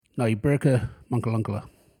Nai Berka Mankalangala,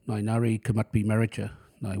 Nai Nari Kamatpi Maricha,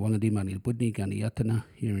 Nai Wangadi Mani Budni Gani Yatana,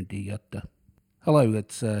 here in Di Yatta. Hello,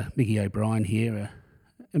 it's Mickey O'Brien here,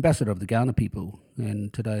 Ambassador of the Kaurna people,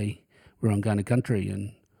 and today we're on Kaurna country,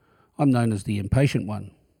 and I'm known as the Impatient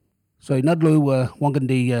One. So Nadlu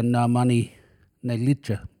Wangandi Na Mani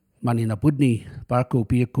Nelicha, Mani Na Budni, Barko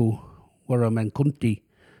Piako, Waramankunti,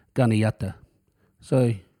 Gani Yatta.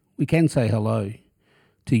 So we can say hello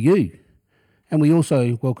to you. And we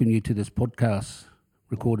also welcome you to this podcast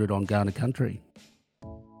recorded on Kaurna country.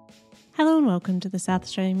 Hello and welcome to the South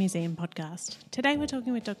Australian Museum podcast. Today we're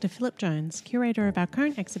talking with Dr. Philip Jones, curator of our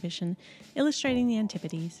current exhibition illustrating the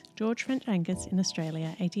Antipodes, George French Angus in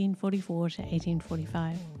Australia, 1844 to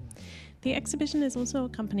 1845. The exhibition is also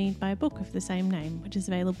accompanied by a book of the same name, which is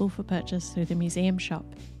available for purchase through the museum shop.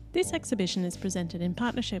 This exhibition is presented in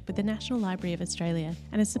partnership with the National Library of Australia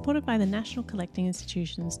and is supported by the National Collecting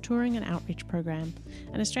Institution's Touring and Outreach Program,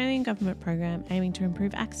 an Australian government program aiming to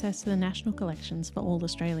improve access to the national collections for all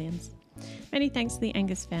Australians. Many thanks to the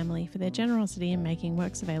Angus family for their generosity in making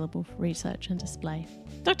works available for research and display.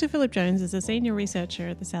 Dr. Philip Jones is a senior researcher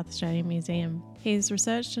at the South Australian Museum. He has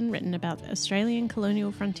researched and written about Australian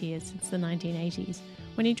colonial frontiers since the 1980s,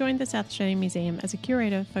 when he joined the South Australian Museum as a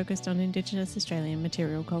curator focused on Indigenous Australian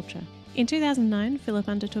material culture. In 2009, Philip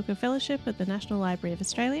undertook a fellowship at the National Library of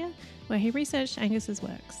Australia, where he researched Angus's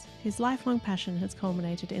works. His lifelong passion has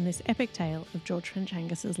culminated in this epic tale of George French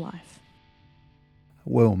Angus's life.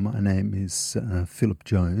 Well, my name is Philip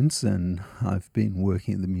Jones, and I've been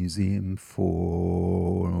working at the museum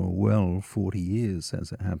for, 40 years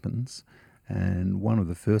as it happens. And one of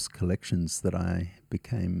the first collections that I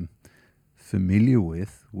became familiar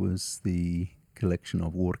with was the collection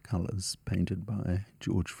of watercolours painted by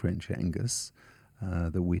George French Angus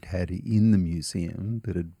that we'd had in the museum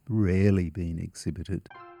but had rarely been exhibited.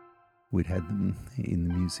 We'd had them in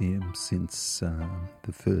the museum since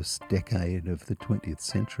the first decade of the 20th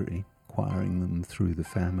century, acquiring them through the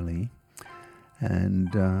family.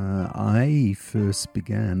 And I first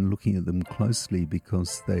began looking at them closely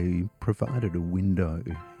because they provided a window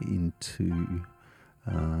into,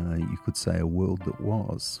 you could say, a world that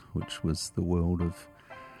was, which was the world of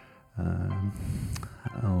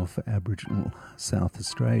Aboriginal South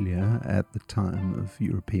Australia at the time of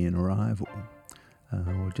European arrival.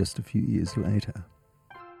 Or just a few years later.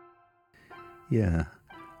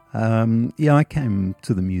 I came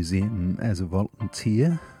to the museum as a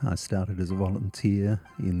volunteer. I started as a volunteer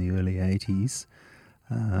in the early 80s.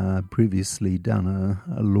 Previously done a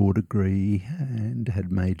law degree and had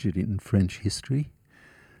majored in French history,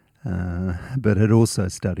 but had also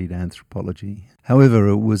studied anthropology. However,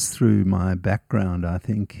 it was through my background, I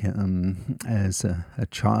think, as a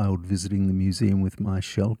child visiting the museum with my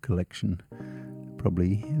shell collection,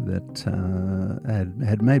 probably, that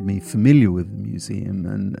had made me familiar with the museum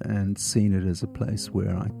and seen it as a place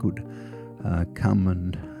where I could come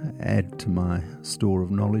and add to my store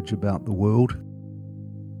of knowledge about the world.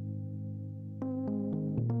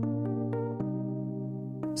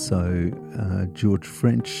 So George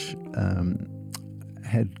French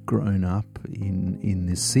had grown up in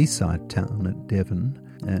this seaside town at Devon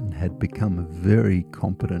and had become a very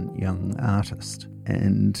competent young artist.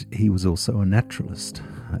 And he was also a naturalist,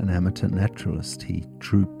 an amateur naturalist. He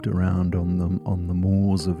trooped around on the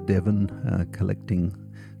moors of Devon, collecting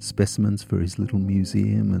specimens for his little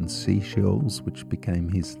museum and seashells, which became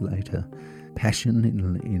his later passion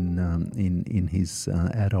in his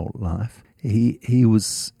adult life. He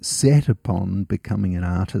was set upon becoming an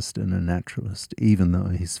artist and a naturalist, even though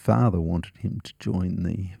his father wanted him to join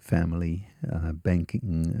the family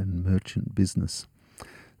banking and merchant business.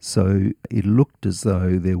 So it looked as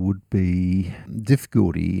though there would be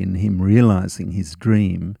difficulty in him realising his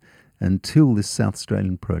dream until this South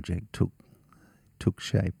Australian project took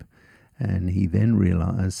shape. And he then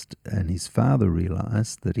realised, and his father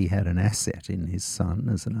realised, that he had an asset in his son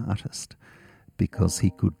as an artist, because he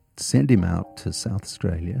could send him out to South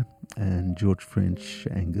Australia, and George French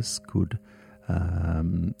Angus could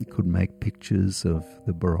make pictures of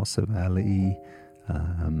the Barossa Valley,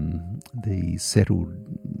 the settled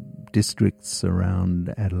districts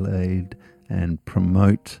around Adelaide, and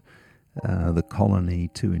promote the colony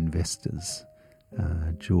to investors.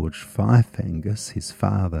 George Fife Angus, his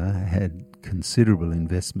father, had considerable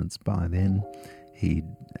investments by then. He'd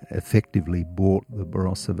effectively bought the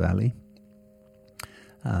Barossa Valley,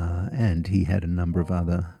 and he had a number of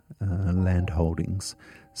other land holdings.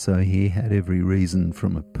 So he had every reason,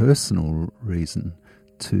 from a personal reason,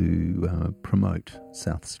 to promote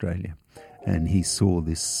South Australia. And he saw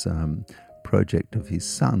this project of his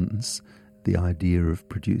son's the idea of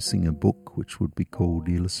producing a book which would be called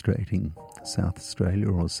Illustrating South Australia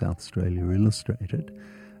or South Australia Illustrated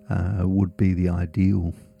would be the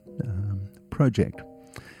ideal project.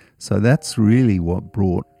 So that's really what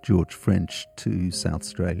brought George French to South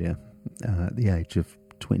Australia at the age of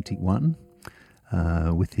 21,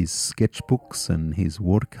 with his sketchbooks and his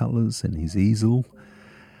watercolours and his easel.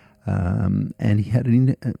 And he had,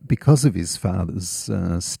 because of his father's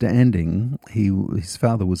standing, his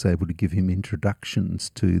father was able to give him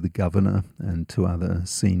introductions to the governor and to other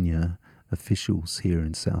senior officials here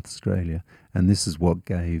in South Australia. And this is what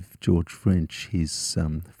gave George French his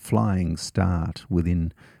flying start.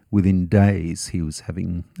 Within days, he was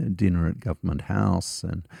having dinner at Government House,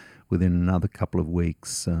 and within another couple of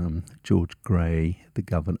weeks, George Grey, the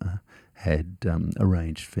governor, had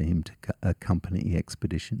arranged for him to accompany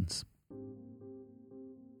expeditions.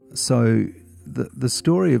 So the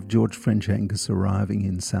story of George French Angus arriving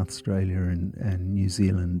in South Australia and New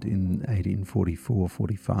Zealand in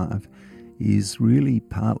 1844-45 is really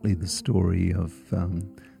partly the story of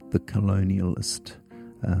the colonialist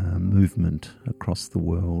movement across the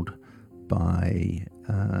world by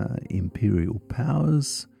imperial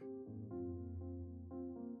powers.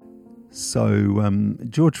 So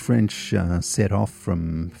George French set off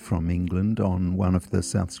from England on one of the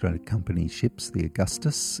South Australia Company ships, the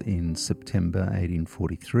Augustus, in September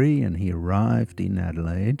 1843, and he arrived in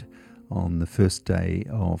Adelaide on the first day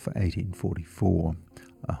of 1844,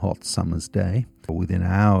 a hot summer's day. Within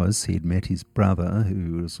hours, he'd met his brother,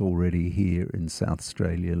 who was already here in South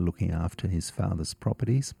Australia looking after his father's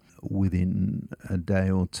properties. Within a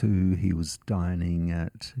day or two, he was dining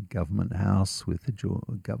at Government House with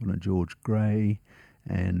Governor George Grey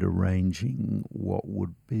and arranging what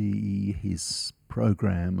would be his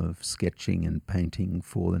program of sketching and painting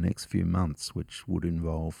for the next few months, which would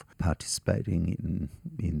involve participating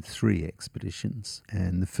in 3 expeditions.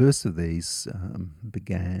 And the first of these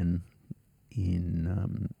began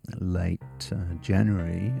in late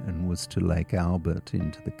January and was to Lake Albert,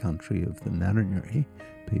 into the country of the Narrabri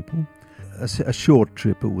people. A short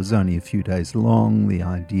trip, it was only a few days long. The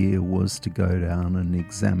idea was to go down and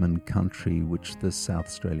examine country which the South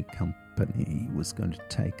Australia Company was going to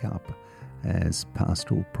take up as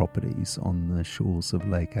pastoral properties on the shores of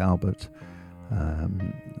Lake Albert.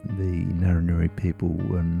 The Narrabri people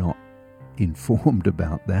were not informed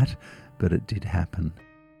about that, but it did happen.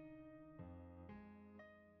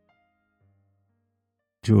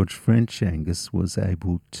 George French Angus was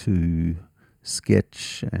able to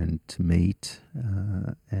sketch and to meet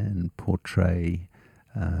and portray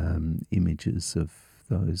images of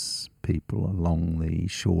those people along the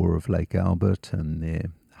shore of Lake Albert and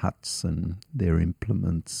their huts and their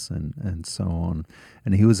implements and so on.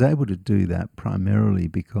 And he was able to do that primarily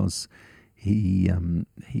because he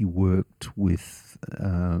worked with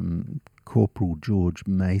Corporal George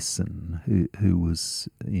Mason, who was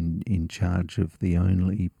in charge of the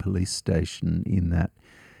only police station in that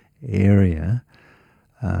area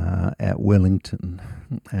at Wellington.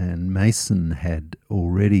 And Mason had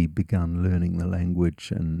already begun learning the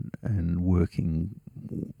language and working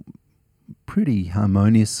pretty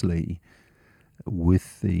harmoniously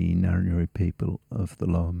with the Narrabri people of the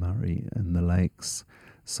Lower Murray and the Lakes.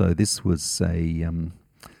 So this was a kind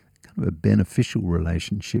of a beneficial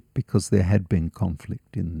relationship, because there had been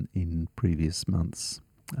conflict in previous months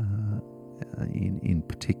in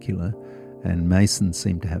particular, and Mason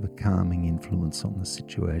seemed to have a calming influence on the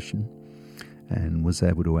situation and was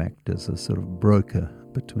able to act as a sort of broker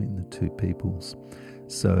between the two peoples.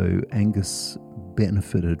 So Angus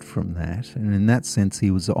benefited from that, and in that sense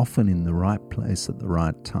he was often in the right place at the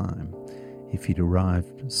right time. If he'd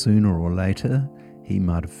arrived sooner or later, he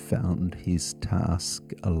might have found his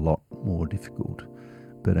task a lot more difficult.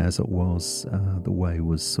 But as it was, the way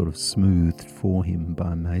was sort of smoothed for him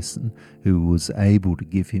by Mason, who was able to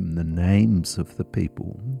give him the names of the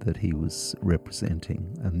people that he was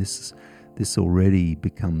representing. And this already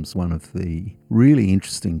becomes one of the really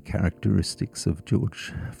interesting characteristics of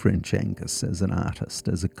George French Angus as an artist,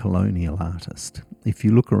 as a colonial artist. If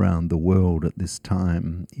you look around the world at this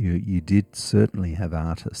time, you did certainly have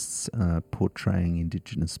artists portraying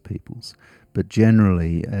Indigenous peoples, but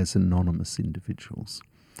generally as anonymous individuals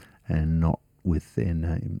and not with their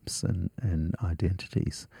names and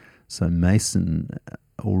identities. So Mason,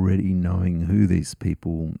 already knowing who these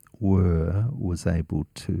people were, was able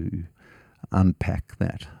to unpack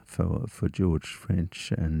that for George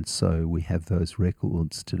French, and so we have those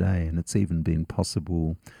records today, and it's even been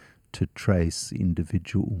possible to trace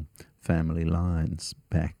individual family lines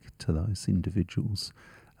back to those individuals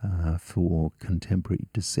for contemporary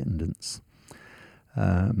descendants.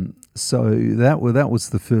 So that was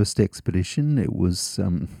the first expedition. It was,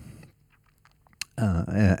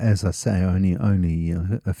 as I say, only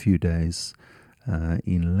a few days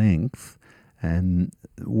in length. And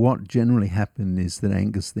what generally happened is that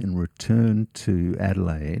Angus then returned to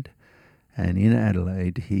Adelaide, and in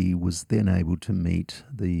Adelaide he was then able to meet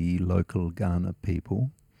the local Kaurna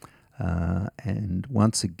people. And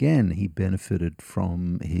once again, he benefited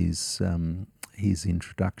from his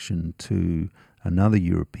introduction to another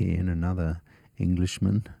European, another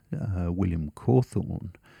Englishman, William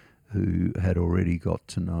Cawthorne, who had already got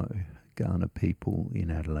to know Kaurna people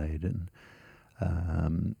in Adelaide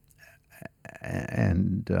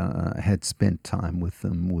and had spent time with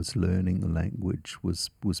them, was learning the language, was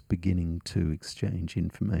beginning to exchange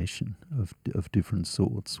information of different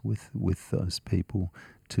sorts with those people,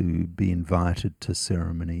 to be invited to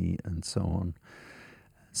ceremony and so on.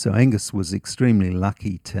 So Angus was extremely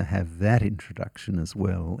lucky to have that introduction as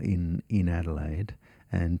well in Adelaide,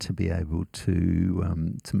 and to be able to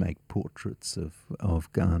make portraits of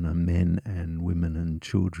Kaurna men and women and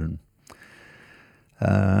children.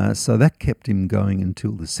 So that kept him going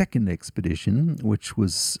until the second expedition, which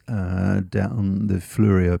was down the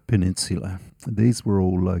Fleurieu Peninsula. These were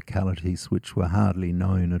all localities which were hardly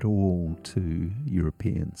known at all to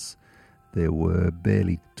Europeans. There were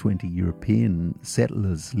barely 20 European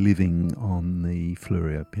settlers living on the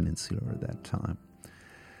Fleurieu Peninsula at that time.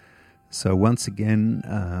 So once again,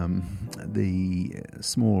 the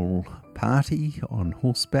small party on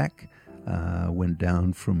horseback went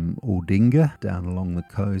down from Aldinga, down along the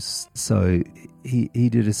coast. So he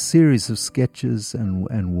did a series of sketches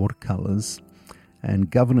and watercolours, and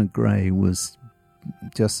Governor Gray was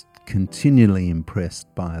just continually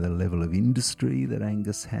impressed by the level of industry that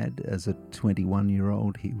Angus had. As a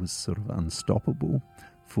 21-year-old, he was sort of unstoppable,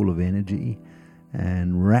 full of energy,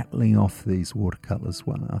 and rattling off these watercolours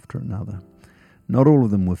one after another. Not all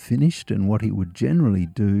of them were finished, and what he would generally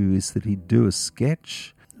do is that he'd do a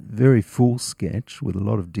sketch, very full sketch with a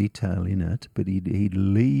lot of detail in it, but he'd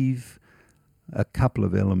leave a couple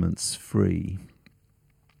of elements free.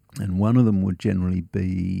 And one of them would generally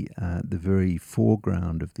be the very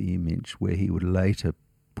foreground of the image, where he would later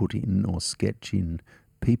put in or sketch in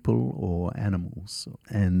people or animals.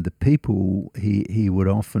 And the people, he would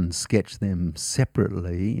often sketch them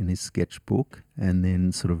separately in his sketchbook, and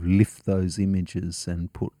then sort of lift those images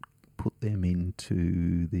and put them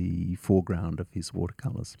into the foreground of his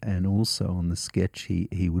watercolours. And also on the sketch,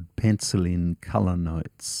 he would pencil in colour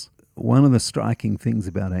notes. One of the striking things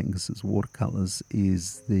about Angus's watercolours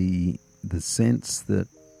is the sense that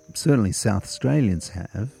certainly South Australians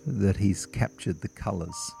have, that he's captured the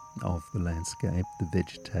colours of the landscape, the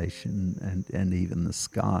vegetation, and even the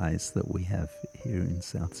skies that we have here in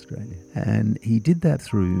South Australia. And he did that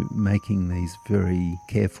through making these very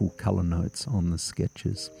careful colour notes on the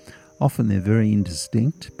sketches. Often they're very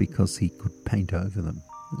indistinct because he could paint over them,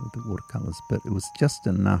 the watercolours, but it was just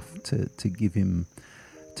enough to give him,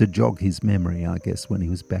 to jog his memory, I guess, when he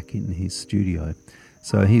was back in his studio.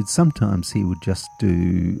 So sometimes he would just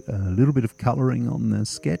do a little bit of colouring on the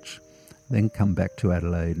sketch, then come back to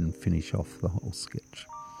Adelaide and finish off the whole sketch.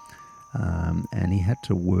 And he had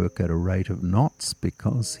to work at a rate of knots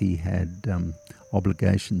because he had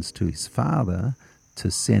obligations to his father to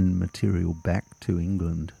send material back to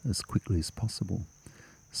England as quickly as possible.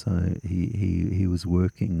 So he was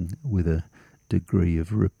working with a degree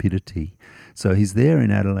of rapidity. So he's there in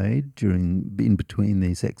Adelaide in between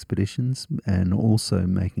these expeditions, and also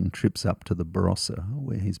making trips up to the Barossa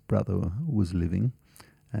where his brother was living.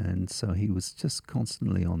 And so he was just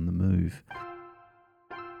constantly on the move.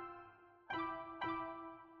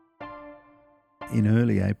 In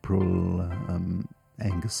early April,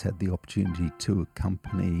 Angus had the opportunity to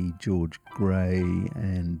accompany George Gray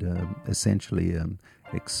and essentially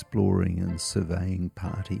exploring and surveying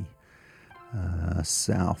party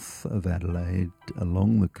south of Adelaide,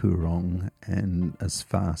 along the Coorong, and as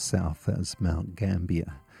far south as Mount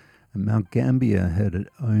Gambier. And Mount Gambier had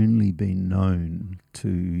only been known to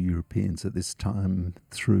Europeans at this time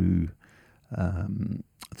through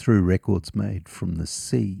records made from the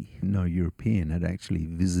sea. No European had actually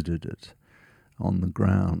visited it on the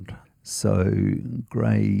ground. So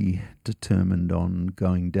Gray determined on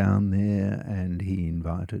going down there, and he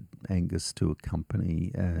invited Angus to accompany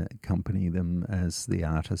them as the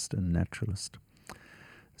artist and naturalist.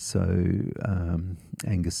 So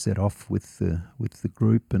Angus set off with the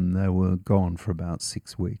group, and they were gone for about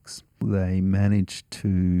 6 weeks. They managed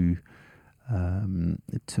to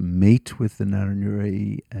meet with the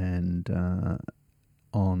Ngarrindjeri and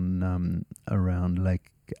on around Lake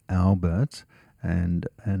Albert, and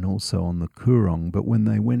also on the Coorong. But when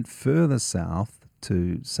they went further south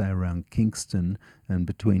to, say, around Kingston and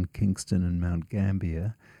between Kingston and Mount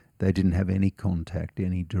Gambier, they didn't have any contact,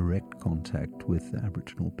 any direct contact with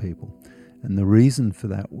Aboriginal people. And the reason for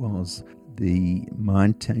that was the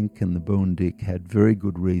mine tank and the Bowen Dick had very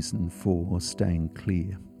good reason for staying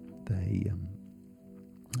clear.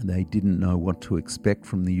 They didn't know what to expect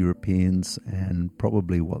from the Europeans, and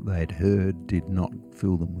probably what they'd heard did not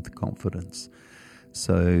fill them with confidence.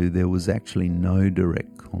 So there was actually no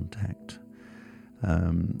direct contact.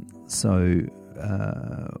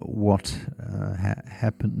 What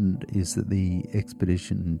happened is that the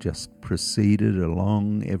expedition just proceeded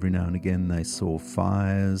along. Every now and again they saw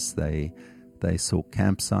fires, they saw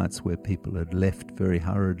campsites where people had left very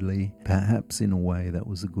hurriedly. Perhaps in a way that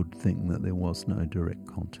was a good thing that there was no direct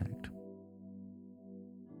contact.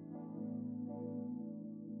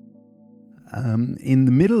 In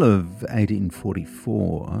the middle of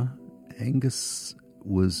 1844, Angus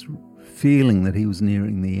was feeling that he was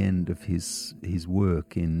nearing the end of his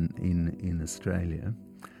work in Australia.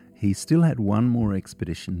 He still had one more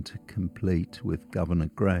expedition to complete with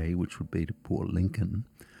Governor Grey, which would be to Port Lincoln.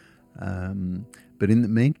 But in the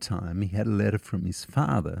meantime, he had a letter from his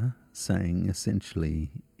father saying,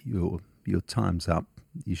 essentially, your time's up,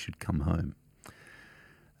 you should come home.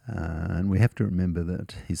 And we have to remember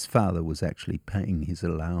that his father was actually paying his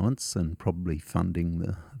allowance and probably funding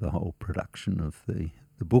the whole production of the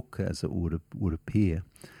book, as it would appear.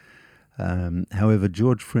 However,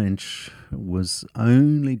 George French was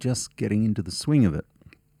only just getting into the swing of it,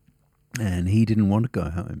 and he didn't want to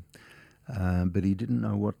go home. But he didn't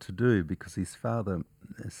know what to do because his father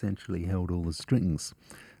essentially held all the strings.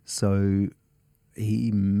 So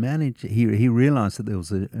he realised that there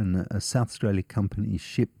was a South Australia Company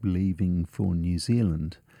ship leaving for New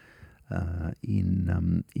Zealand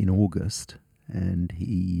in August, and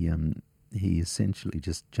he essentially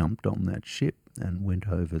just jumped on that ship and went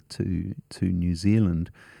over to New Zealand,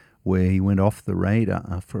 where he went off the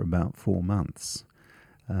radar for about 4 months.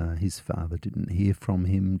 His father didn't hear from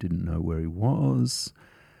him, didn't know where he was.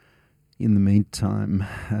 In the meantime,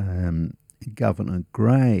 Governor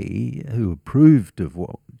Grey, who approved of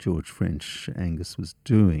what George French Angus was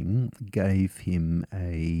doing, gave him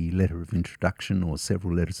a letter of introduction, or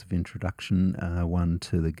several letters of introduction, one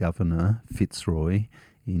to the Governor Fitzroy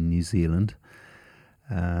in New Zealand.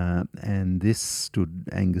 And this stood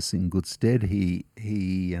Angus in good stead. He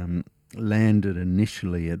landed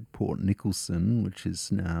initially at Port Nicholson, which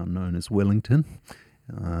is now known as Wellington,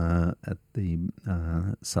 at the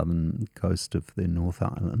southern coast of the North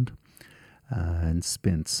Island, and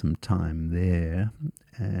spent some time there.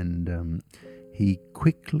 And he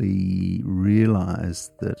quickly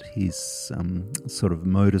realised that his sort of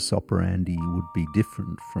modus operandi would be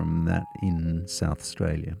different from that in South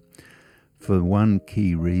Australia, for one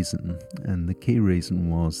key reason, and the key reason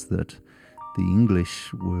was that the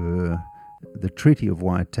Treaty of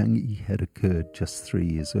Waitangi had occurred just 3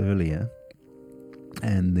 years earlier,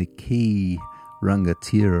 and the key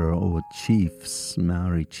rangatira, or chiefs,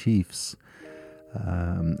 Maori chiefs,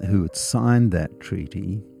 who had signed that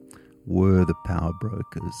treaty, were the power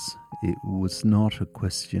brokers. It was not a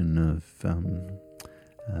question of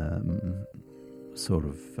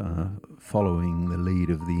following the lead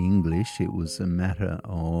of the English. It was a matter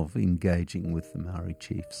of engaging with the Maori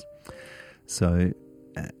chiefs. So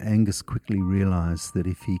Angus quickly realised that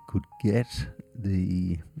if he could get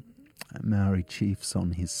the Maori chiefs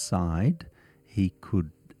on his side, he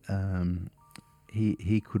could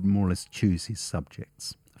more or less choose his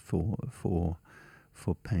subjects for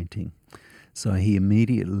painting. So he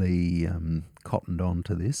immediately cottoned on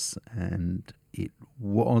to this, and it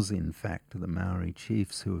was in fact the Maori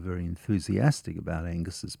chiefs who were very enthusiastic about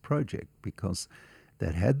Angus's project, because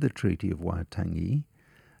they'd had the Treaty of Waitangi.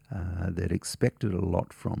 They'd expected a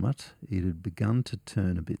lot from it. It had begun to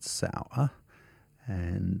turn a bit sour,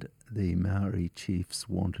 and the Maori chiefs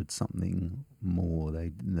wanted something more.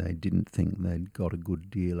 They didn't think they'd got a good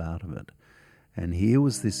deal out of it. And here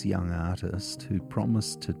was this young artist who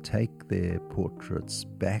promised to take their portraits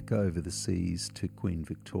back over the seas to Queen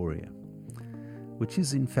Victoria, which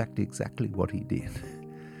is in fact exactly what he did.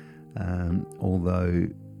 Although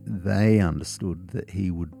they understood that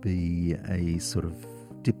he would be a sort of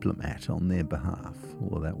diplomat on their behalf.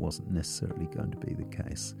 Well, that wasn't necessarily going to be the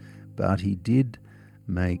case. But he did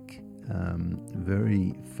make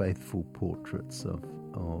very faithful portraits of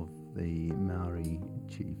the Maori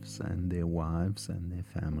chiefs and their wives and their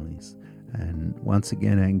families. And once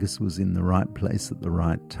again, Angus was in the right place at the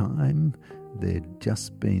right time. there'd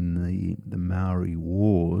just been the Maori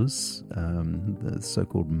Wars, the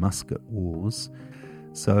so-called Musket Wars.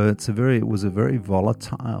 So it was a very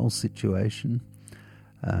volatile situation.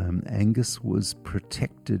 Angus was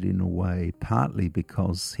protected in a way, partly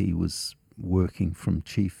because he was working from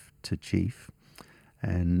chief to chief,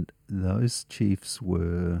 and those chiefs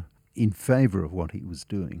were in favour of what he was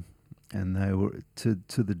doing. And they were to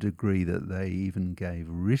the degree that they even gave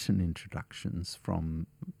written introductions from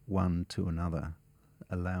one to another,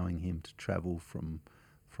 allowing him to travel from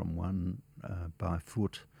one by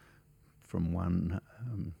foot, from one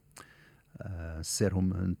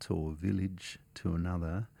settlement or village to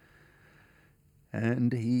another.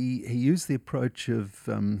 And he used the approach of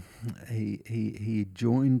he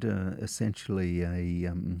joined essentially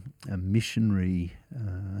a missionary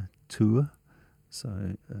tour.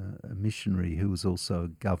 So a missionary who was also a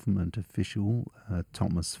government official,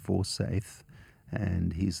 Thomas Forsyth,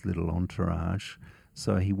 and his little entourage.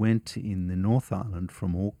 So he went in the North Island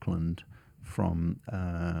from Auckland, from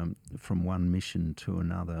one mission to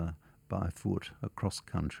another by foot across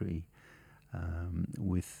country,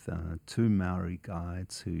 with two Maori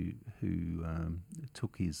guides who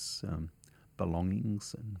took his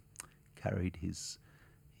belongings and carried his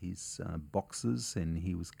boxes, and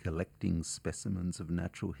he was collecting specimens of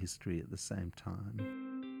natural history at the same time.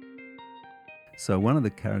 So one of the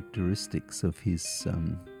characteristics of his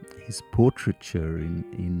portraiture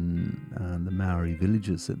in the Maori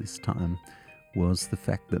villages at this time was the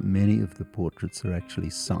fact that many of the portraits are actually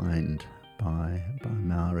signed by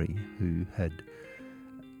Maori who had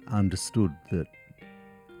understood that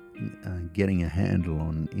getting a handle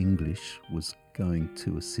on English was going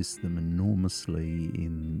to assist them enormously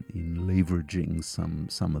in leveraging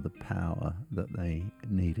some of the power that they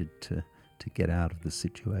needed to get out of the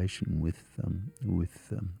situation with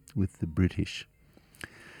the British.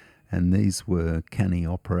 And these were canny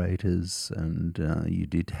operators, and you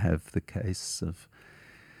did have the case of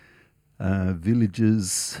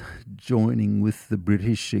villages joining with the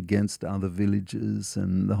British against other villages,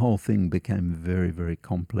 and the whole thing became very, very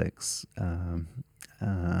complex.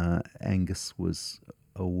 Angus was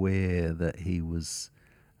aware that he was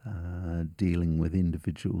dealing with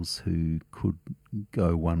individuals who could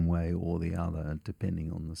go one way or the other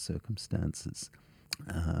depending on the circumstances.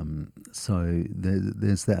 So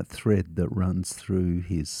there's that thread that runs through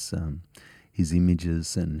his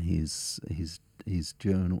images and his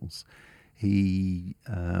journals. He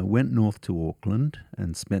went north to Auckland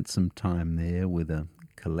and spent some time there with a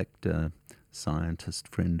collector scientist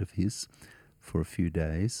friend of his for a few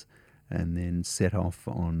days, and then set off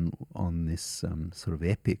on this sort of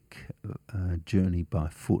epic journey by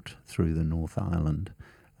foot through the North Island,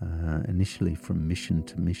 initially from mission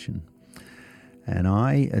to mission. And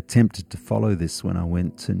I attempted to follow this when I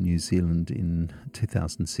went to New Zealand in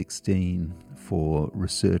 2016 for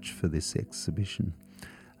research for this exhibition.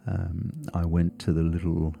 I went to the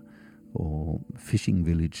little fishing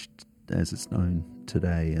village, as it's known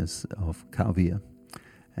today, of Kawia,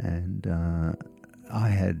 and I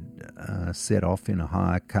had set off in a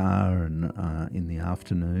hire car and in the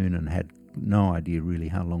afternoon, and had no idea really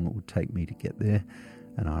how long it would take me to get there.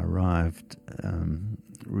 And I arrived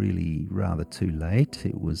really rather too late.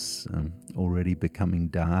 It was already becoming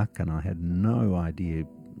dark, and I had no idea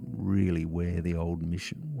really where the old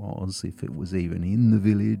mission was, if it was even in the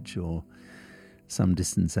village or some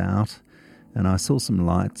distance out. And I saw some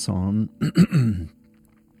lights on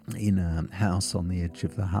in a house on the edge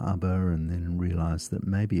of the harbour, and then realised that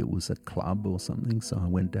maybe it was a club or something. So I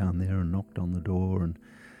went down there and knocked on the door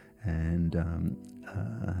and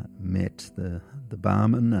met the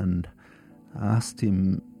barman and asked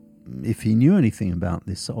him if he knew anything about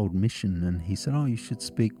this old mission. And he said, "Oh, you should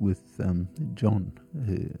speak with John,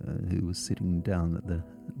 who was sitting down at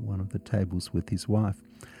one of the tables with his wife."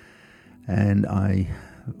 And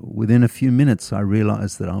within a few minutes, I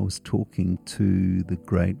realised that I was talking to the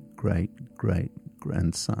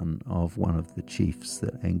great-great-great-grandson of one of the chiefs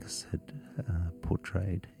that Angus had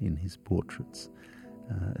portrayed in his portraits,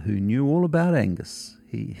 who knew all about Angus.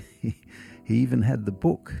 He even had the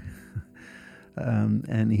book,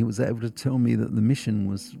 and he was able to tell me that the mission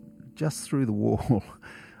was just through the wall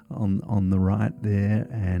on the right there.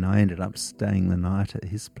 And I ended up staying the night at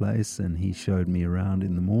his place, and he showed me around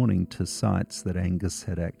in the morning to sites that Angus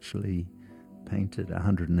had actually painted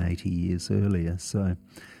 180 years earlier. So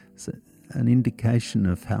it's an indication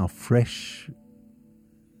of how fresh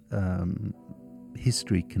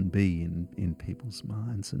history can be in people's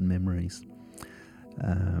minds and memories.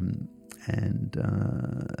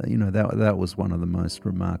 That was one of the most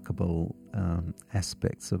remarkable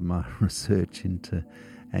aspects of my research into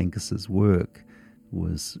Angus's work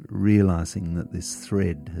was realising that this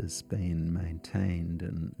thread has been maintained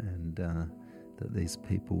and that these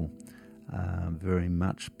people are very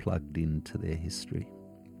much plugged into their history.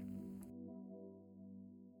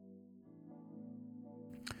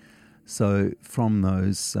 So from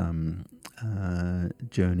those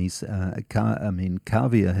journeys,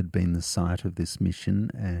 Kavia had been the site of this mission,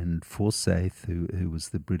 and Forsyth, who was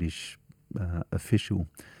the British official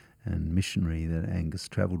and missionary that Angus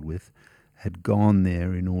travelled with, had gone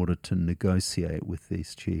there in order to negotiate with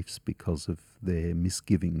these chiefs because of their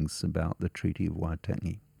misgivings about the Treaty of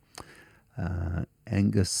Waitangi.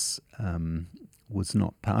 Angus was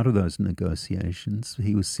not part of those negotiations.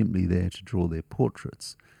 He was simply there to draw their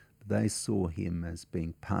portraits. They saw him as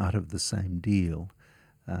being part of the same deal,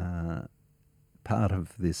 part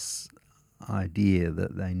of this idea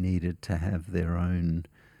that they needed to have their own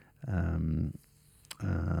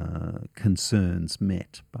concerns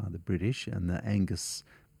met by the British, and that Angus,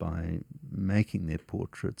 by making their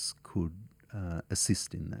portraits, could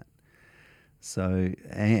assist in that. So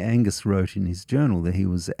Angus wrote in his journal that he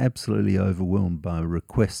was absolutely overwhelmed by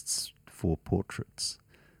requests for portraits.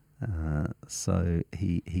 So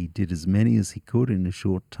he did as many as he could in a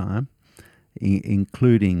short time,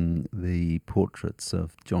 including the portraits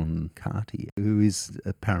of John Carty, who is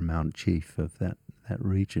a paramount chief of that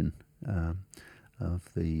region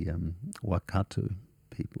of the Waikato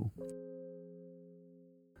people.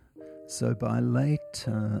 So by late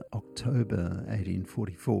October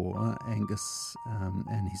 1844, Angus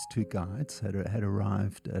and his two guides had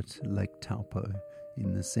arrived at Lake Taupo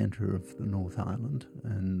in the centre of the North Island,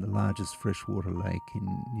 and the largest freshwater lake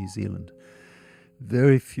in New Zealand.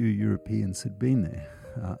 Very few Europeans had been there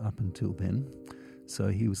up until then, so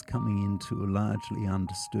he was coming into a largely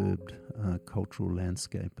undisturbed cultural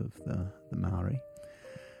landscape of the Maori.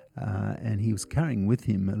 And he was carrying with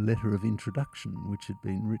him a letter of introduction which had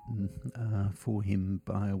been written for him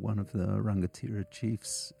by one of the Rangatira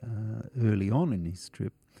chiefs early on in his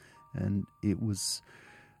trip, and it was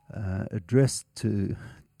addressed to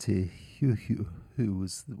Te Hiuhiu, who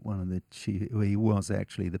was one of the chief. Well, he was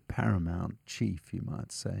actually the paramount chief, you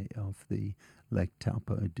might say, of the Lake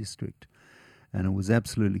Taupo district, and it was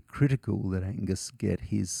absolutely critical that Angus get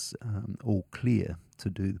his all clear to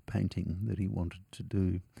do the painting that he wanted to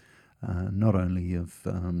do, not only of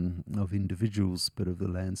individuals but of the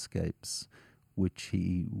landscapes, which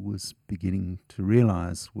he was beginning to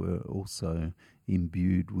realise were also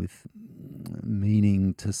imbued with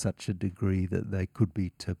meaning to such a degree that they could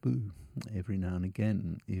be taboo every now and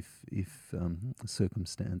again if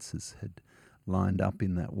circumstances had lined up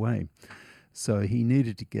in that way. So he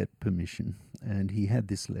needed to get permission, and he had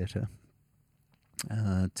this letter.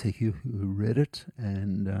 Te Hiuhiu read it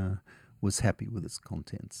and was happy with its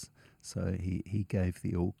contents. So he gave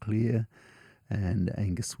the all clear, and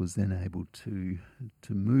Angus was then able to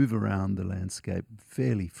move around the landscape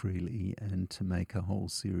fairly freely and to make a whole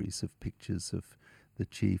series of pictures of the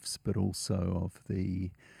chiefs, but also of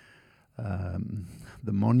the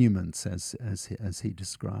monuments as he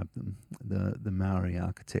described them, the Maori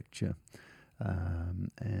architecture.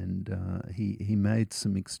 He made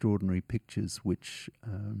some extraordinary pictures which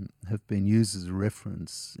have been used as a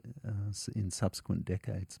reference in subsequent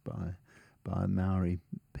decades by Maori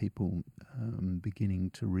people beginning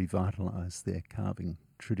to revitalise their carving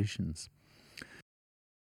traditions.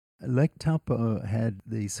 Lake Taupo had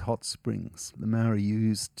these hot springs the Maori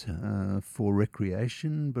used for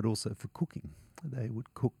recreation but also for cooking. They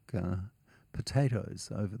would cook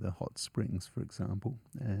potatoes over the hot springs, for example,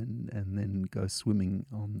 and then go swimming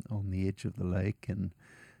on the edge of the lake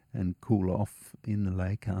and cool off in the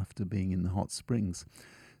lake after being in the hot springs.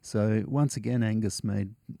 So once again, Angus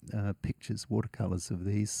made pictures, watercolours of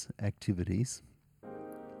these activities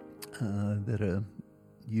that are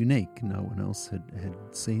unique. No one else had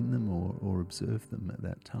seen them or observed them at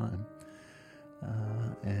that time.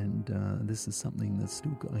 And this is something that's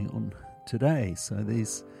still going on today. So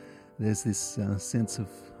there's this sense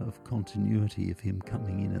of continuity of him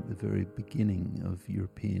coming in at the very beginning of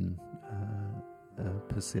European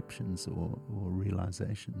perceptions or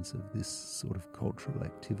realizations of this sort of cultural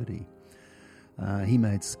activity. He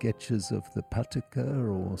made sketches of the pataka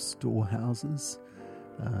or storehouses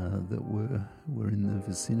that were in the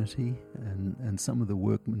vicinity, and some of the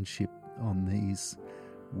workmanship on these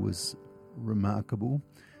was remarkable.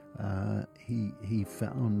 He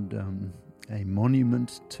found a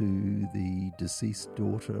monument to the deceased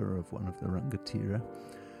daughter of one of the Rangatira,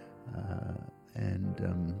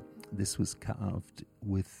 and this was carved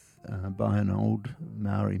by an old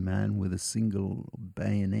Maori man with a single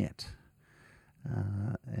bayonet,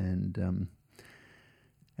 and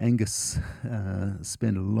Angus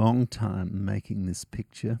spent a long time making this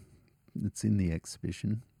picture. It's in the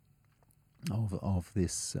exhibition of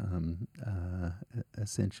this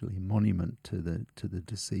essentially monument to the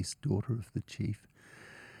deceased daughter of the chief.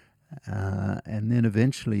 And then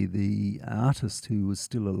eventually the artist who was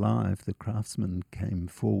still alive, the craftsman, came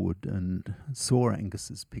forward and saw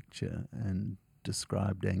Angus's picture and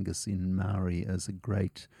described Angus in Maori as a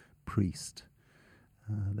great priest.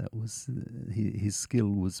 That was his skill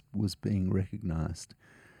was being recognised,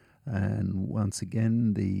 and once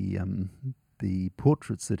again the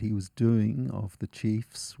portraits that he was doing of the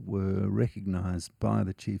chiefs were recognised by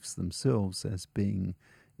the chiefs themselves as being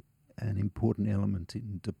an important element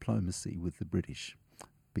in diplomacy with the British,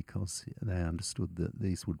 because they understood that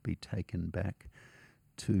these would be taken back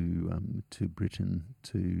to Britain,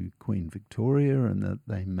 to Queen Victoria, and that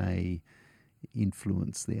they may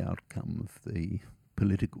influence the outcome of the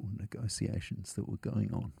political negotiations that were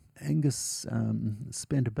going on. Angus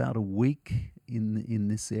spent about a week in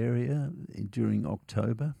this area during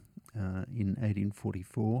October in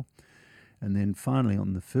 1844, and then finally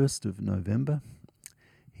on the 1st of November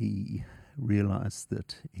he realised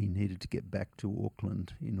that he needed to get back to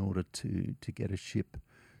Auckland in order to get a ship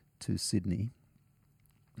to Sydney,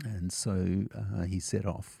 and so he set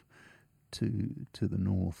off to the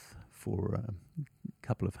north for a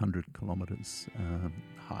couple of 100 kilometres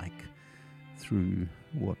hike through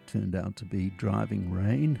what turned out to be driving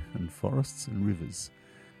rain and forests and rivers.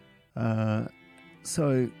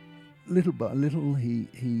 So little by little he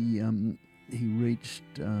reached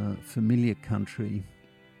familiar country,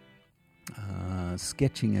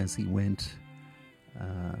 sketching as he went,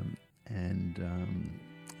 and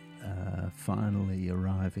finally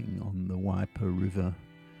arriving on the Waipa River,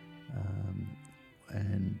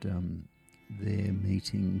 and there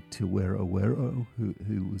meeting Te Wero,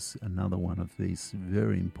 who was another one of these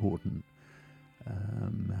very important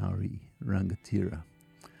Maori rangatira.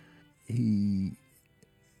 He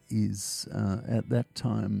is at that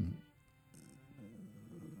time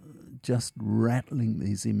just rattling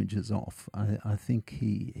these images off. I think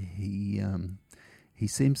he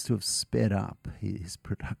seems to have sped up his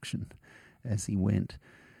production as he went,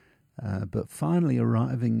 but finally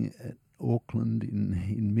arriving at Auckland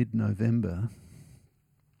in mid-November,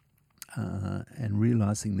 and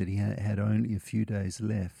realising that he had only a few days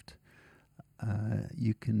left,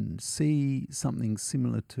 you can see something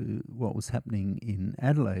similar to what was happening in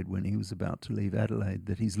Adelaide when he was about to leave Adelaide,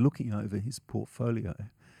 that he's looking over his portfolio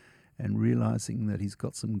and realising that he's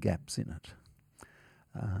got some gaps in it,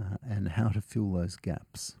 and how to fill those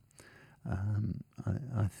gaps.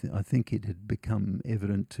 I think it had become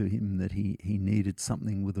evident to him that he needed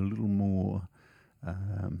something with a little more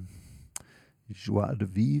joie de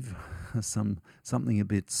vivre, something a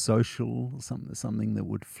bit social, something that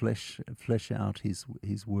would flesh out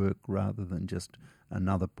his work rather than just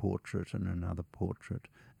another portrait and another portrait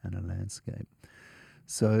and a landscape.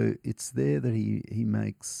 So it's there that he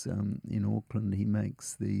makes, in Auckland, he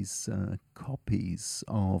makes these copies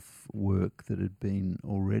of work that had been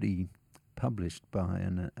already published by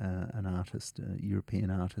an artist, a European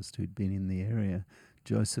artist who'd been in the area,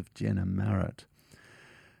 Joseph Jenner Marett.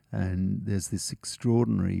 And there's this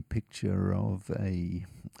extraordinary picture of a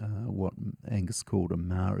what Angus called a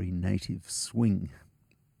Maori native swing,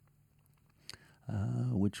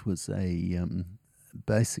 which was a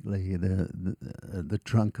basically the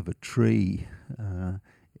trunk of a tree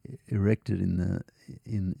erected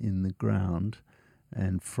in the ground,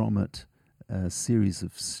 and from it a series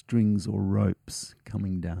of strings or ropes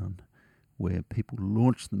coming down, where people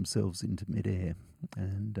launched themselves into midair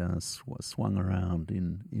and swung around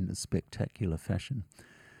in a spectacular fashion.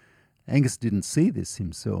 Angus didn't see this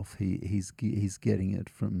himself. He's getting it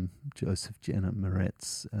from Joseph Jenner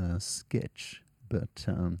Marett's sketch, but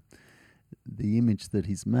the image that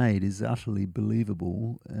he's made is utterly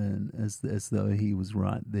believable, and as though he was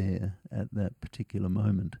right there at that particular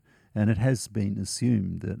moment. And it has been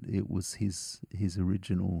assumed that it was his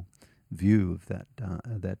original view of that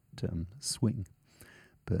swing,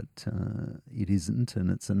 but it isn't, and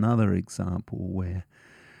it's another example where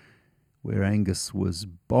Angus was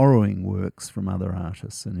borrowing works from other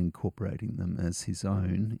artists and incorporating them as his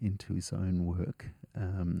own into his own work.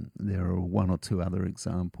 There are one or two other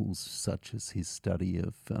examples, such as his study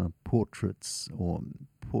of portraits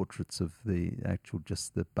of the actual,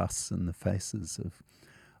 just the busts and the faces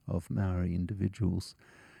of Maori individuals.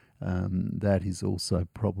 That is also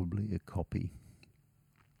probably a copy.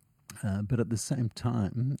 But at the same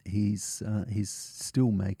time, he's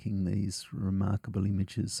still making these remarkable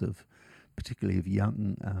images of particularly of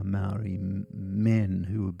young Maori men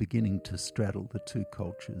who were beginning to straddle the two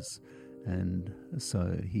cultures. And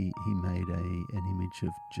so he made an image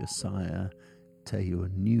of Josiah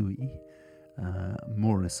Teuniui,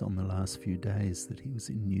 more or less on the last few days that he was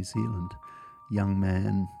in New Zealand. Young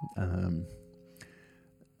man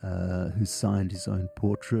who signed his own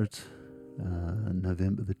portrait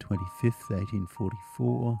November the 25th,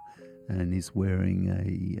 1844, and is wearing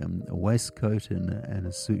a waistcoat and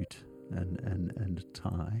a suit and a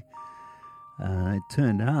tie. It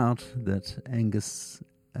turned out that Angus,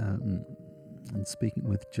 and speaking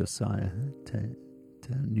with Josiah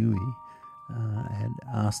Teuniui, had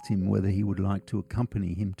asked him whether he would like to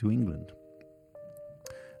accompany him to England.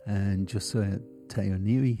 And Josiah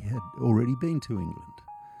Teuniui had already been to England.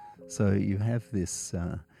 So you have this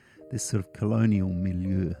this sort of colonial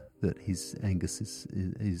milieu that Angus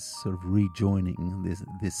is sort of rejoining,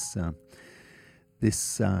 this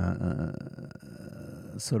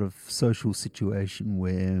sort of social situation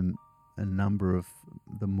where a number of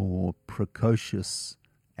the more precocious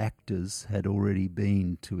actors had already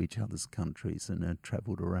been to each other's countries and had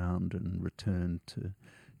travelled around and returned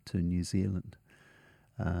to New Zealand.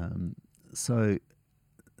 So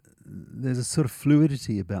there's a sort of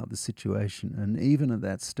fluidity about the situation, and even at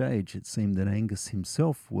that stage it seemed that Angus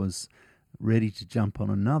himself was ready to jump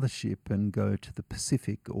on another ship and go to the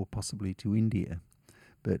Pacific or possibly to India.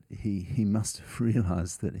 But he must have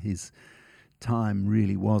realised that his time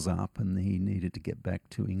really was up and he needed to get back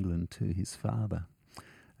to England to his father.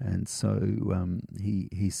 And so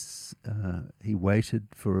he waited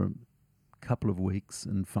for a couple of weeks,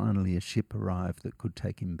 and finally a ship arrived that could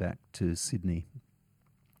take him back to Sydney.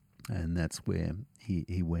 And that's where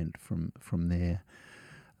he went from there,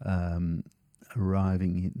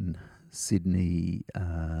 arriving in Sydney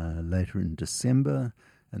later in December,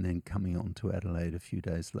 and then coming on to Adelaide a few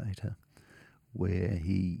days later, where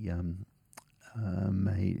he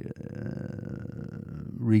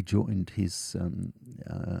rejoined his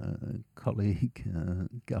colleague,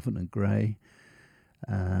 Governor Grey,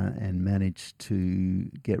 and managed to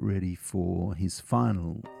get ready for his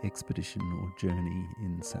final expedition or journey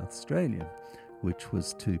in South Australia, which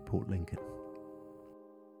was to Port Lincoln.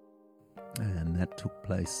 And that took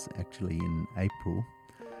place actually in April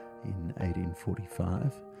in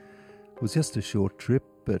 1845. It was just a short trip,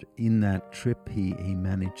 but in that trip he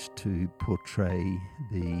managed to portray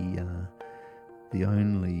the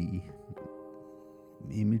only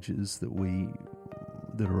images that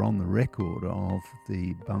are on the record of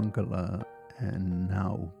the Bangala and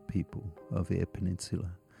Ngau people of Eyre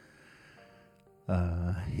Peninsula.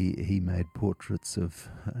 He made portraits of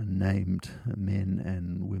named men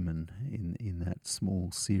and women in that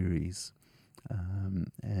small series,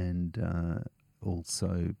 and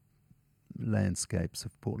also landscapes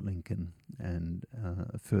of Port Lincoln and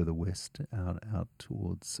further west out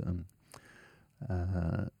towards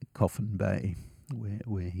Coffin Bay,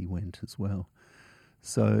 where he went as well.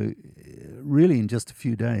 So really in just a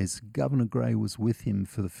few days, Governor Grey was with him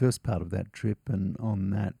for the first part of that trip, and on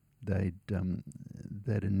that they'd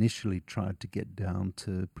initially tried to get down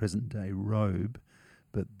to present-day Robe,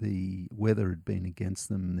 but the weather had been against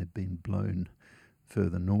them and they'd been blown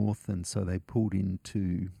further north, and so they pulled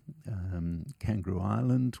into Kangaroo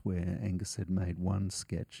Island, where Angus had made one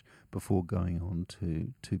sketch before going on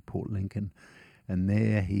to Port Lincoln. And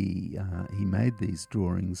there he made these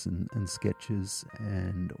drawings and sketches,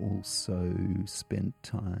 and also spent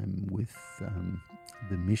time with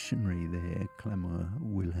the missionary there, Clamor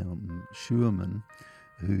Wilhelm Schuurman,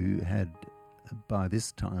 who had by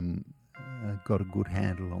this time got a good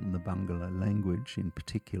handle on the Bangala language in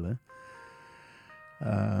particular,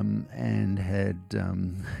 and had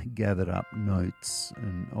gathered up notes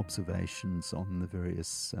and observations on the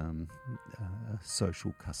various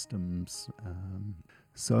social customs.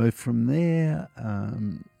 So from there,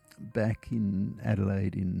 back in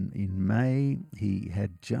Adelaide in May, he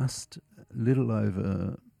had just a little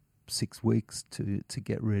over 6 weeks to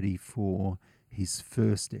get ready for his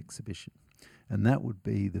first exhibition. And that would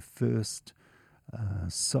be the first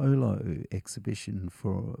solo exhibition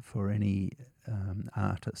for any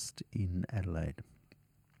artist in Adelaide.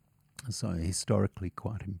 So historically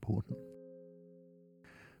quite important.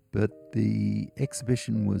 But the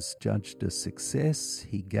exhibition was judged a success.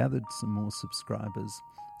 He gathered some more subscribers,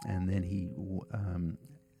 and then he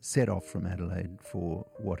set off from Adelaide for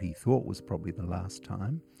what he thought was probably the last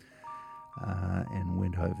time, and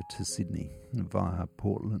went over to Sydney via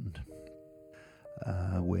Portland,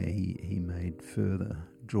 where he made further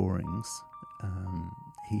drawings.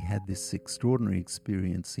 He had this extraordinary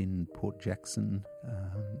experience in Port Jackson,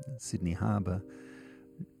 Sydney Harbour,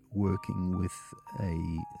 working with a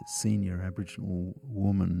senior Aboriginal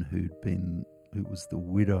woman who was the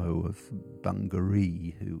widow of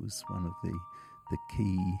Bungaree, who was one of the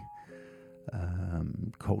key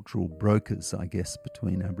cultural brokers, I guess,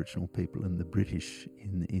 between Aboriginal people and the British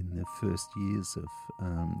in the first years of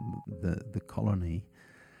the colony.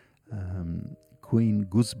 Queen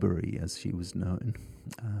Gooseberry, as she was known,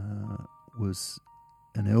 was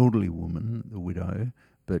an elderly woman, the widow,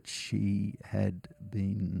 but she had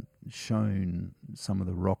been shown some of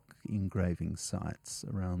the rock engraving sites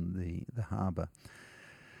around the harbour.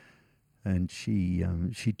 And she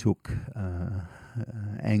took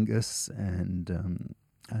Angus and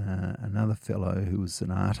another fellow who was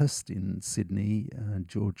an artist in Sydney,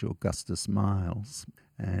 George Augustus Miles,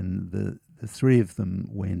 and the three of them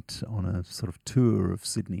went on a sort of tour of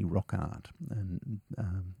Sydney rock art, and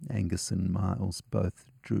Angus and Miles both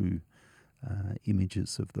drew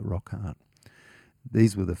images of the rock art.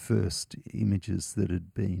 These were the first images that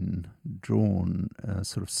had been drawn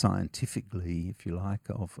sort of scientifically, if you like,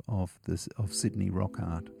 of Sydney rock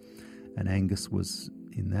art. And Angus was,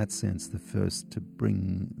 in that sense, the first to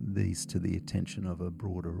bring these to the attention of a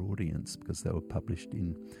broader audience, because they were published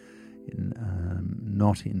in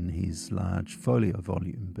not in his large folio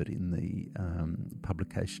volume, but in the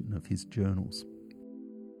publication of his journals.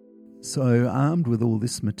 So, armed with all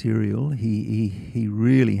this material, he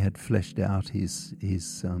really had fleshed out his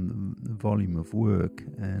volume of work,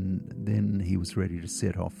 and then he was ready to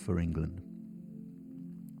set off for England.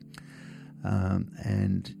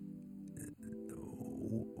 And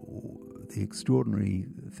the extraordinary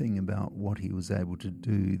thing about what he was able to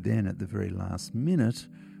do then at the very last minute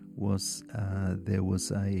was there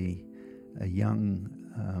was a young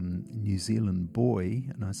New Zealand boy,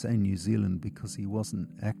 and I say New Zealand because he wasn't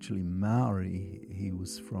actually Maori. He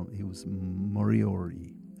was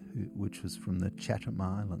Moriori, which was from the Chatham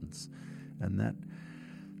Islands, and that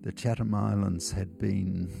the Chatham Islands had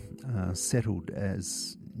been settled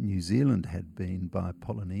as New Zealand had been by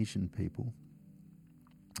Polynesian people,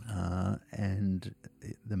 and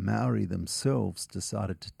the Maori themselves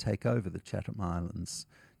decided to take over the Chatham Islands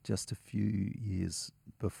just a few years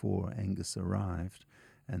before Angus arrived,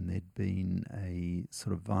 and there'd been a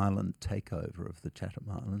sort of violent takeover of the Chatham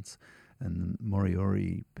Islands, and the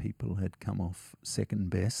Moriori people had come off second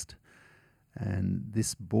best, and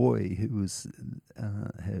this boy who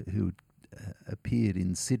appeared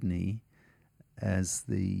in Sydney as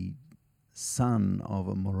the son of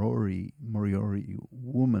a Moriori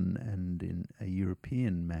woman and a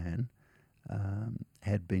European man,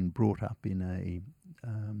 had been brought up in a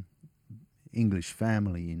English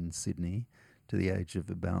family in Sydney to the age of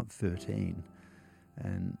about 13,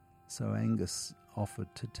 and so Angus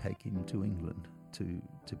offered to take him to England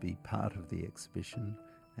to be part of the exhibition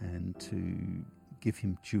and to give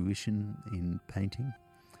him tuition in painting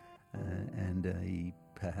and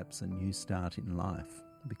perhaps a new start in life,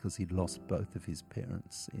 because he'd lost both of his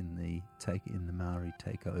parents in the Maori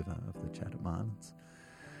takeover of the Chatham Islands.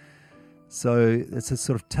 So it's a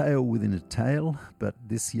sort of tale within a tale, but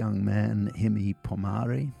this young man, Hemi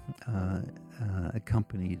Pomare,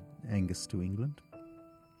 accompanied Angus to England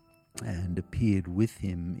and appeared with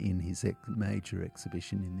him in his major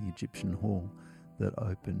exhibition in the Egyptian Hall that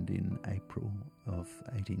opened in April of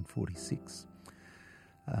 1846.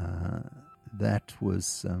 That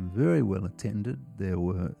was very well attended. There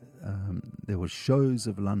were shows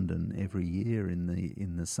of London every year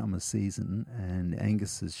in the summer season, and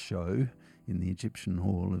Angus's show in the Egyptian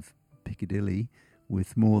Hall of Piccadilly,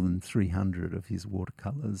 with more than 300 of his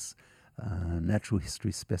watercolours, natural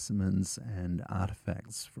history specimens, and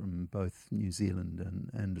artefacts from both New Zealand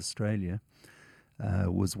and Australia,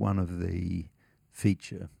 was one of the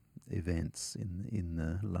feature events in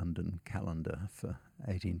the London calendar for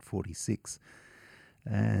 1846,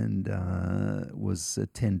 and was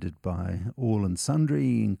attended by all and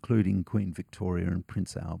sundry, including Queen Victoria and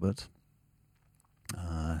Prince Albert,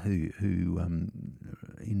 who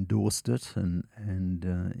endorsed it,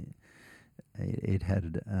 and it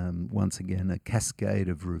had once again a cascade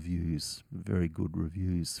of reviews, very good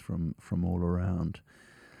reviews from all around.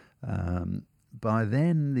 By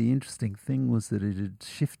then, the interesting thing was that it had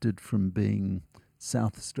shifted from being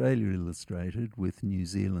South Australia illustrated with New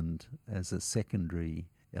Zealand as a secondary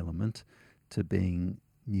element to being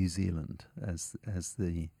New Zealand as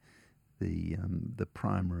the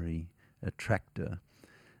primary attractor.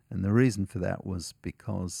 And the reason for that was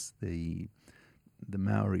because the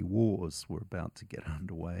Maori Wars were about to get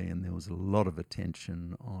underway, and there was a lot of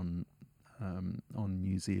attention on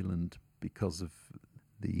New Zealand because of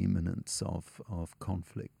the imminence of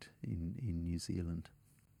conflict in New Zealand.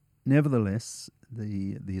 nevertheless,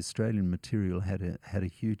 the Australian material had a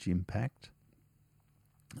huge impact.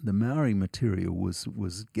 The Maori material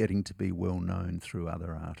was getting to be well known through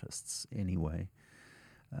other artists anyway,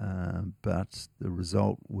 but the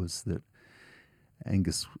result was that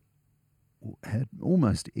Angus had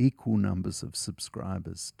almost equal numbers of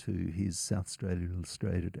subscribers to his South Australia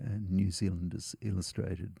Illustrated and New Zealanders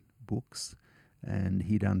Illustrated books, and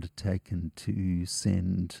he'd undertaken to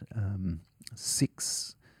send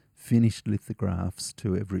 6 finished lithographs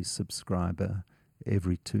to every subscriber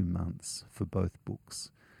every 2 months for both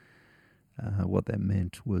books. What that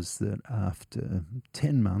meant was that after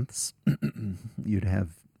 10 months, you'd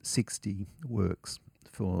have 60 works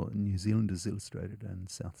for New Zealanders Illustrated and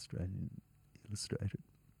South Australian Illustrated.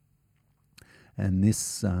 And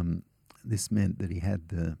this meant that he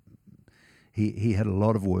had a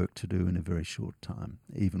lot of work to do in a very short time,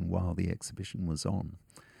 even while the exhibition was on.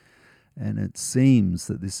 And it seems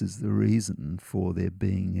that this is the reason for there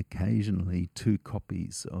being occasionally 2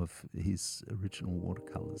 copies of his original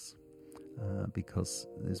watercolours. Because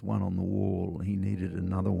there's one on the wall, he needed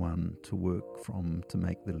another one to work from to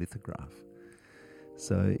make the lithograph.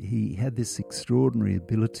 So he had this extraordinary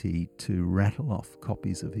ability to rattle off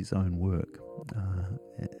copies of his own work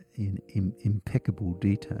in impeccable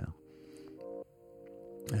detail.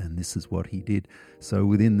 And this is what he did. So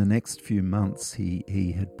within the next few months,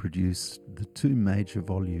 he had produced the 2 major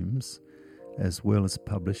volumes, as well as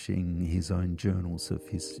publishing his own journals of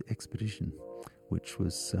his expedition, which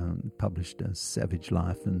was published as Savage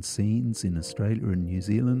Life and Scenes in Australia and New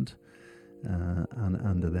Zealand, and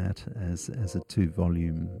under that as a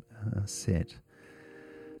 2-volume set.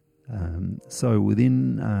 So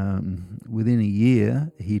within a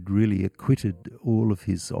year, he'd really acquitted all of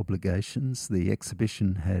his obligations. The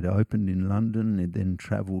exhibition had opened in London. It then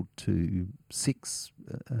travelled to 6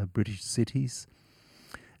 British cities,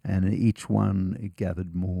 and each one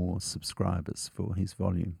gathered more subscribers for his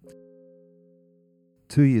volume.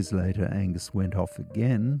 2 years later, Angus went off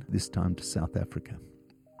again, this time to South Africa.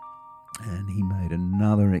 And he made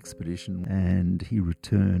another expedition, and he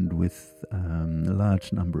returned with a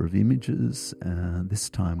large number of images. This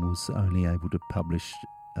time was only able to publish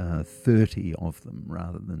 30 of them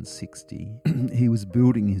rather than 60. He was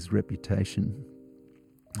building his reputation,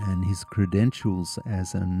 and his credentials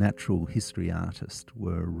as a natural history artist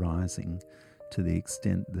were rising to the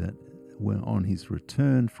extent that on his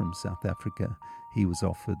return from South Africa, he was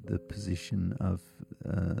offered the position of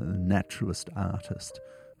naturalist artist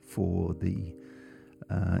for the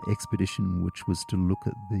expedition, which was to look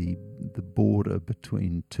at the border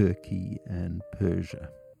between Turkey and Persia.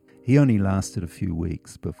 He only lasted a few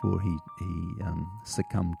weeks before he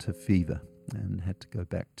succumbed to fever and had to go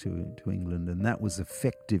back to England, and that was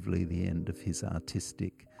effectively the end of his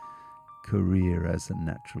artistic career as a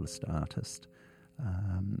naturalist artist.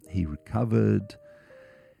 He recovered.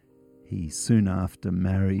 He soon after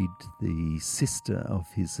married the sister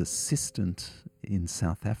of his assistant in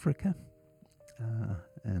South Africa,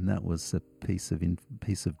 and that was a piece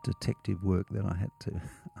of detective work that I had to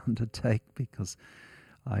undertake, because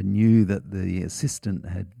I knew that the assistant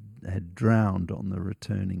had drowned on the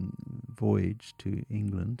returning voyage to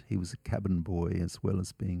England. He was a cabin boy as well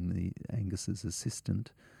as being Angus's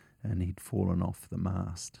assistant, and he'd fallen off the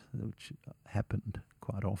mast, which happened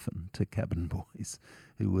quite often to cabin boys,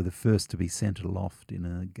 who were the first to be sent aloft in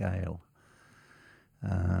a gale.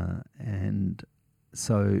 And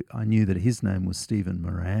so I knew that his name was Stephen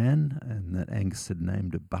Moran, and that Angus had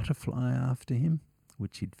named a butterfly after him,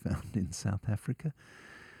 which he'd found in South Africa.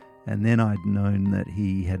 And then I'd known that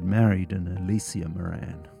he had married an Alicia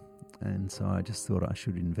Moran. And so I just thought I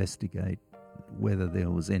should investigate whether there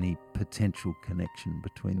was any potential connection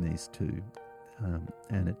between these two.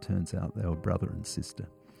 And it turns out they were brother and sister.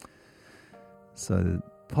 So the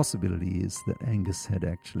possibility is that Angus had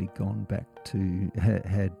actually gone back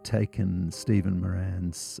had taken Stephen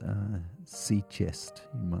Moran's sea chest,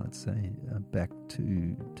 you might say, back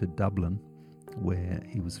to Dublin, where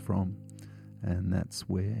he was from. And that's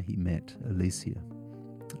where he met Alicia,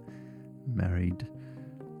 married,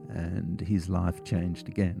 and his life changed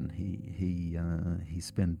again. He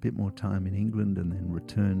spent a bit more time in England and then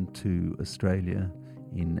returned to Australia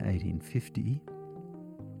in 1850,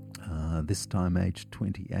 this time aged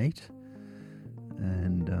 28,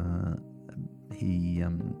 and he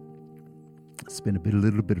spent a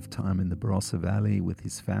little bit of time in the Barossa Valley with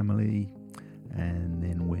his family, and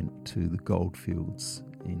then went to the goldfields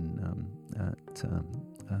at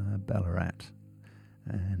Ballarat,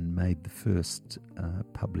 and made the first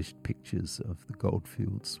published pictures of the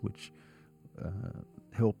goldfields, which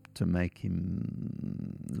helped to make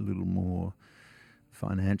him a little more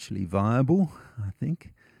financially viable, I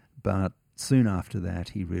think. But soon after that,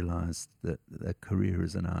 he realised that a career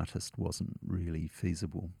as an artist wasn't really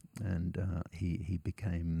feasible, and he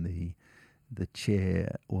became the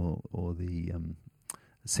chair or the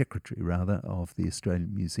secretary, rather, of the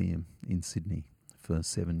Australian Museum in Sydney for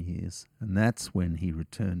 7 years. And that's when he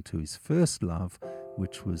returned to his first love,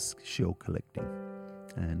 which was shell collecting.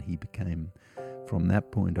 And he became, from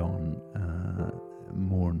that point on,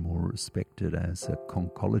 more and more respected as a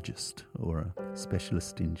conchologist or a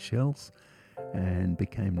specialist in shells, and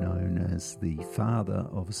became known as the father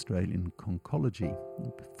of Australian conchology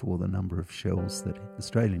for the number of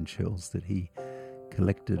Australian shells that he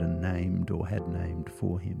collected and named or had named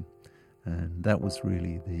for him. And that was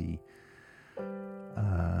really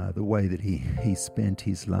the way that he spent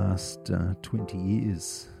his last 20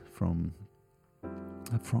 years from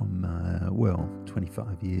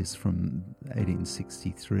 25 years from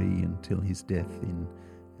 1863 until his death in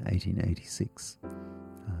 1886,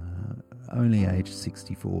 only aged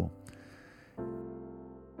 64.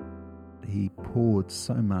 He poured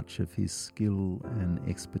so much of his skill and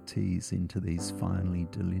expertise into these finely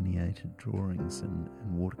delineated drawings and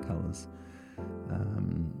watercolours.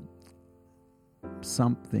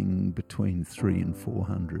 Something between 300 and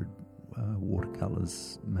 400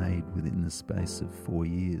 watercolours made within the space of 4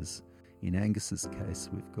 years. In Angus's case,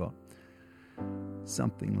 we've got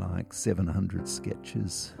something like 700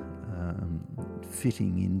 sketches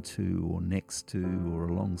fitting into or next to or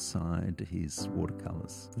alongside his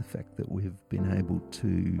watercolours. The fact that we've been able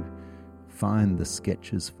to find the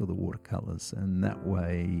sketches for the watercolours and that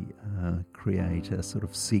way create a sort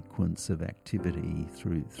of sequence of activity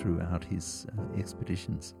throughout his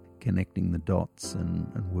expeditions, connecting the dots and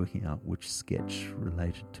working out which sketch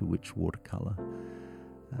related to which watercolour.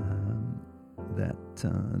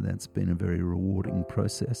 That's been a very rewarding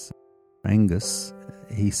process. Angus,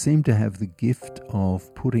 he seemed to have the gift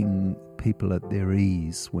of putting people at their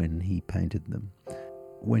ease when he painted them.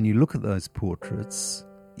 When you look at those portraits,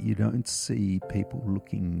 you don't see people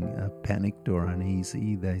looking panicked or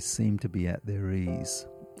uneasy. They seem to be at their ease.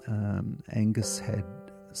 Angus had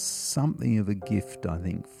something of a gift, I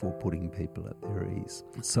think, for putting people at their ease.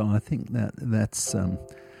 So I think that's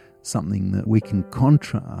something that we can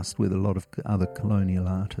contrast with a lot of other colonial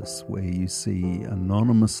artists, where you see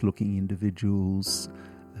anonymous-looking individuals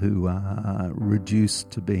who are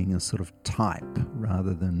reduced to being a sort of type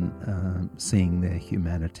rather than seeing their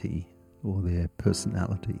humanity or their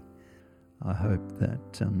personality. I hope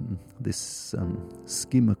that this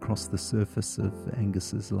skim across the surface of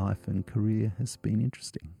Angus's life and career has been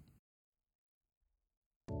interesting.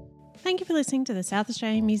 Thank you for listening to the South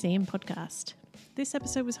Australian Museum podcast. This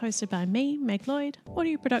episode was hosted by me, Meg Lloyd.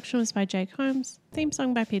 Audio production was by Jake Holmes. Theme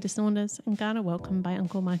song by Peter Saunders, and Ghana Welcome by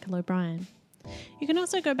Uncle Michael O'Brien. You can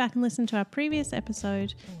also go back and listen to our previous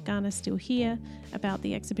episode, Ghana's Still Here, about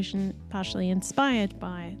the exhibition partially inspired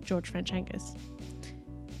by George French Angus.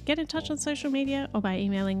 Get in touch on social media or by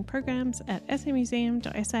emailing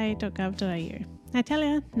programs@samuseum.sa.gov.au.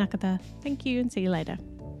 Natalia, Nakata, thank you and see you later.